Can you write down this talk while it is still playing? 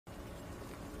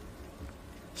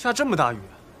下这么大雨，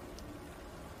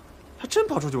还真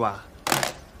跑出去玩？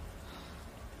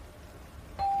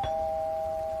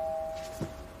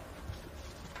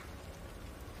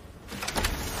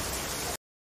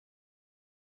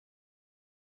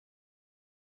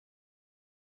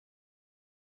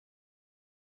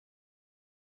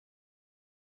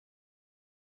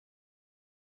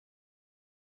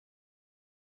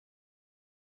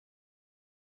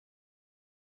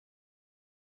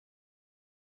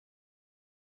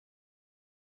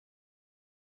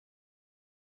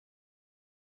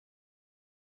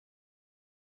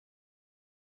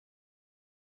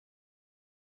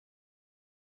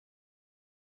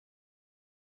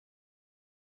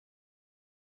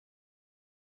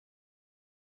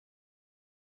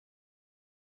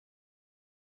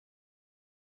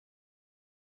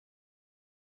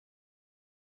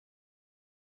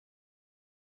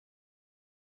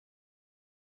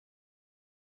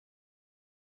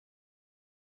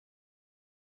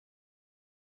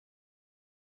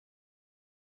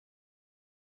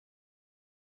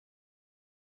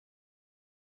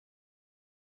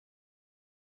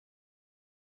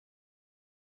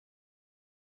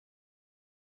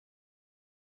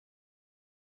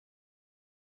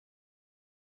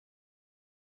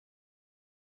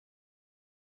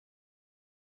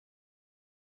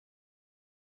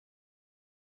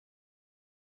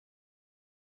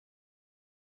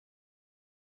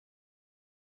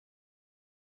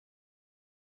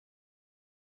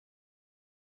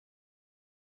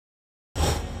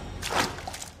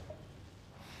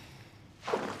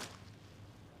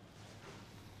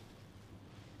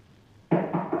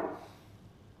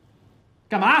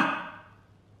干嘛？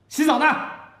洗澡呢？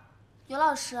尤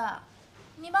老师，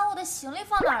你把我的行李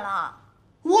放哪儿了？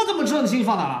我怎么知道你行李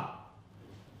放哪了？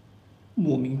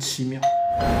莫名其妙。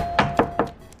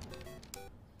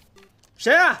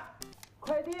谁啊？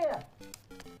快递。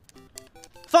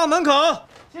放门口。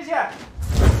谢谢。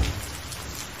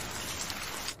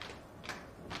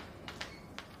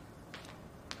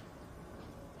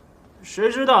谁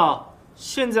知道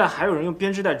现在还有人用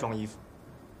编织袋装衣服？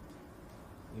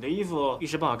你的衣服一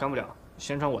时半会干不了，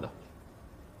先穿我的。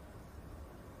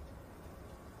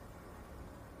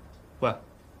喂，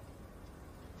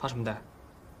发什么呆？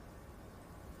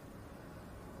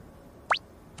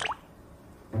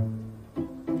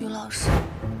尤老师，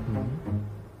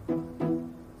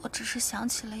我只是想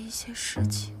起了一些事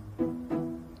情。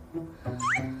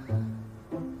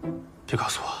别告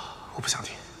诉我，我不想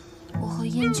听。我和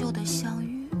英舅的相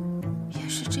遇，也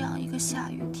是这样一个下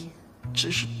雨天。真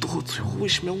是多嘴，我为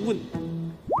什么要问你？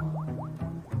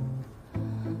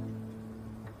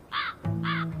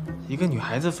一个女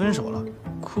孩子分手了，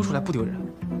哭出来不丢人。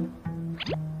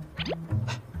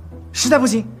实在不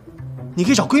行，你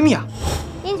可以找闺蜜啊。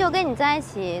英九跟你在一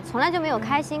起，从来就没有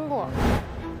开心过。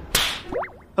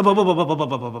不，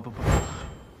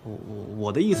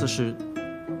我的意思是，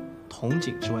同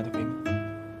寝之外的闺蜜。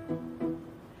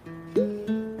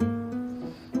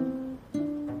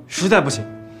实在不行，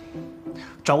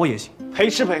找我也行，陪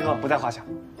吃陪喝不在话下。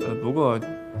不过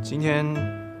今天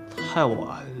太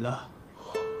晚了，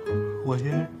我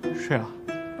先睡了。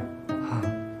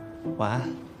晚安。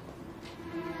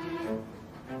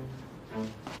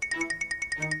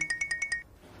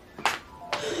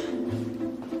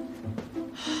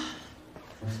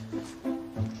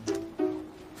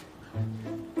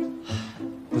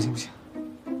不行不行，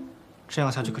这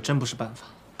样下去可真不是办法。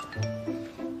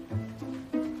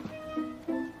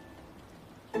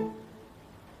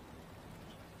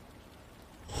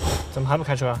怎么还不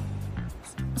开车？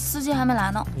司机还没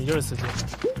来呢。你就是司机。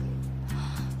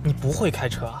你不会开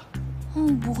车啊？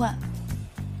不会。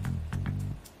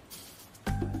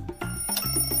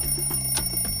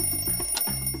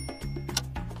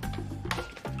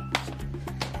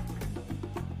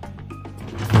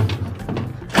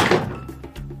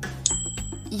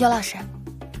尤老师，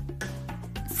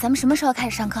咱们什么时候开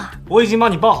始上课啊？我已经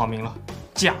帮你报好名了，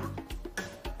驾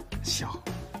校。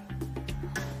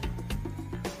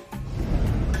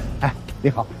哎，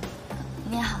你好。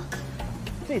你好。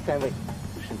这3位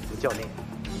是你的教练。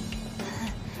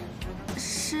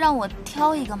是让我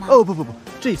挑一个吗？哦不，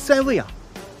这3位啊，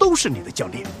都是你的教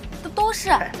练。都是。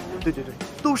哎，对，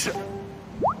都是。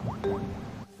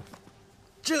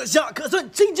这下可算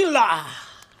清静啦。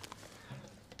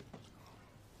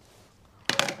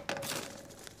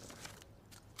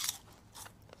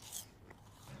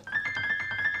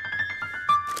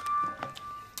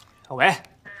喂，你好，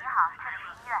这里是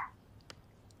医院。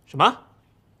什么？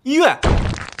医院？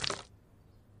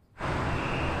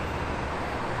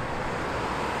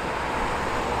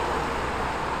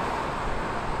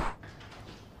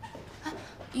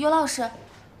尤老师，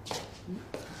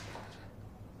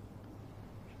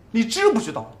你知不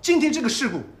知道今天这个事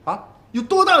故啊，有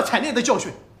多大的惨烈的教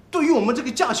训？对于我们这个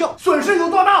驾校损失有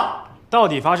多大？到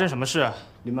底发生什么事？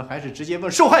你们还是直接问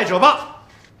受害者吧。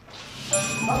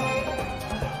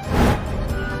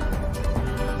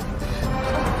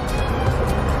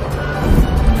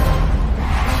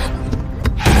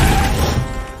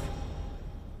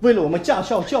为了我们驾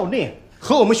校教练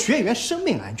和我们学员生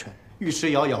命安全，尉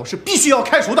迟杳杳是必须要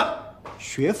开除的。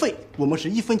学费我们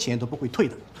是1分钱都不会退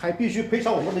的，还必须赔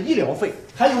偿我们的医疗费，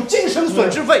还有精神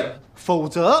损失费，否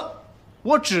则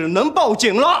我只能报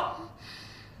警了。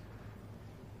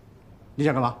你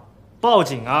想干嘛？报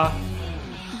警啊！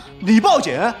你报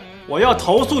警？我要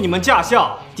投诉你们驾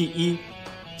校。第一，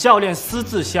教练私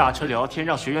自下车聊天，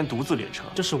让学员独自列车，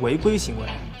这是违规行为。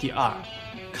第二，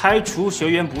开除学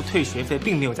员不退学费，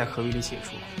并没有在合约里写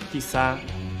出。第三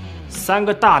，3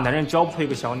个大男人教不会一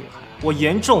个小女孩，我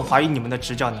严重怀疑你们的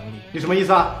执教能力。你什么意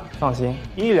思啊？放心，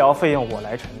医疗费用我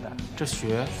来承担。这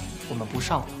学我们不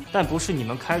上了，但不是你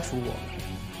们开除我，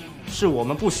是我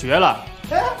们不学了。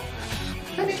哎，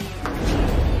你。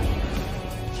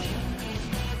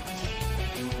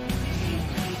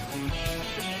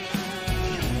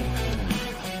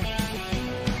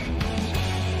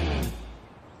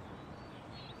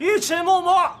尉迟默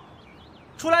默，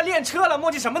出来练车了，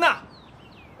磨叽什么呢？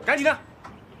赶紧的！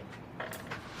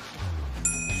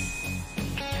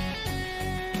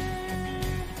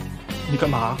你干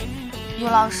嘛？尤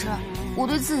老师，我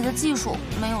对自己的技术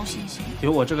没有信心。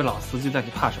有我这个老司机在，你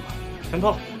怕什么？全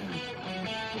脱了。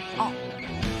哦。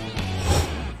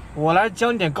我来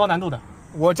教你点高难度的，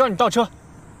我教你倒车。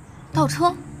倒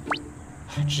车？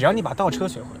只要你把倒车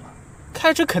学会了，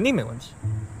开车肯定没问题。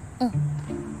嗯。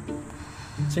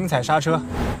轻踩刹车，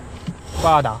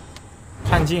挂档，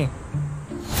看近，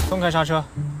松开刹车，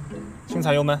轻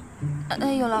踩油门。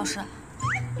尤老师，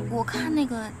我看那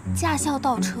个驾校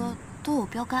倒车都有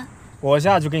标杆。我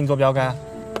下去给你做标杆。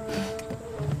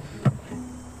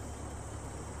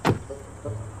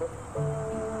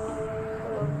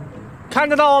看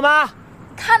得到我吗？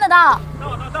看得到。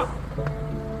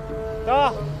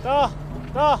到。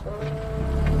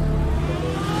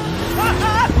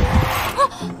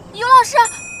尤老师，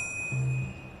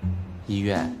医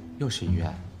院又是医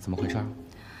院，怎么回事？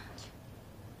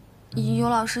尤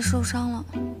老师受伤了。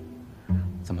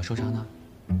怎么受伤的？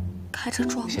开车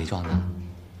撞的。谁撞的？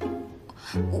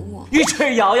我。尉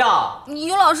迟杳杳，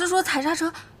尤老师说踩刹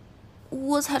车，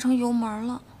我踩成油门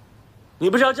了。你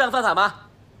不是要这样犯法吗？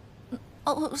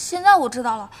哦，现在我知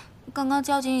道了。刚刚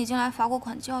交警已经来罚过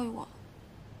款教育我了。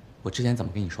我之前怎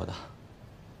么跟你说的？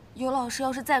尤老师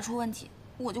要是再出问题，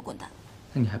我就滚蛋。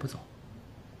那你还不走？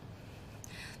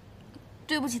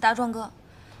对不起，大壮哥。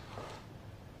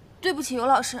对不起，尤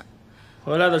老师。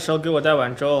回来的时候给我带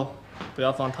碗粥，不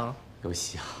要放糖。游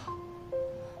戏啊！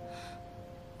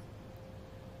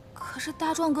可是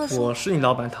大壮哥说，我是你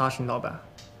老板，他是你老板，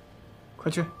快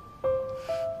去。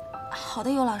好的，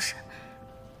尤老师。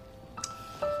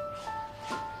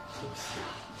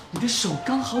你的手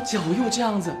刚好，脚又这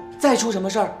样子，再出什么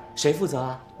事儿，谁负责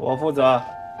啊？我负责。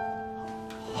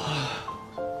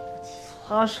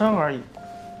擦伤而已，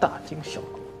大惊小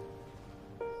怪。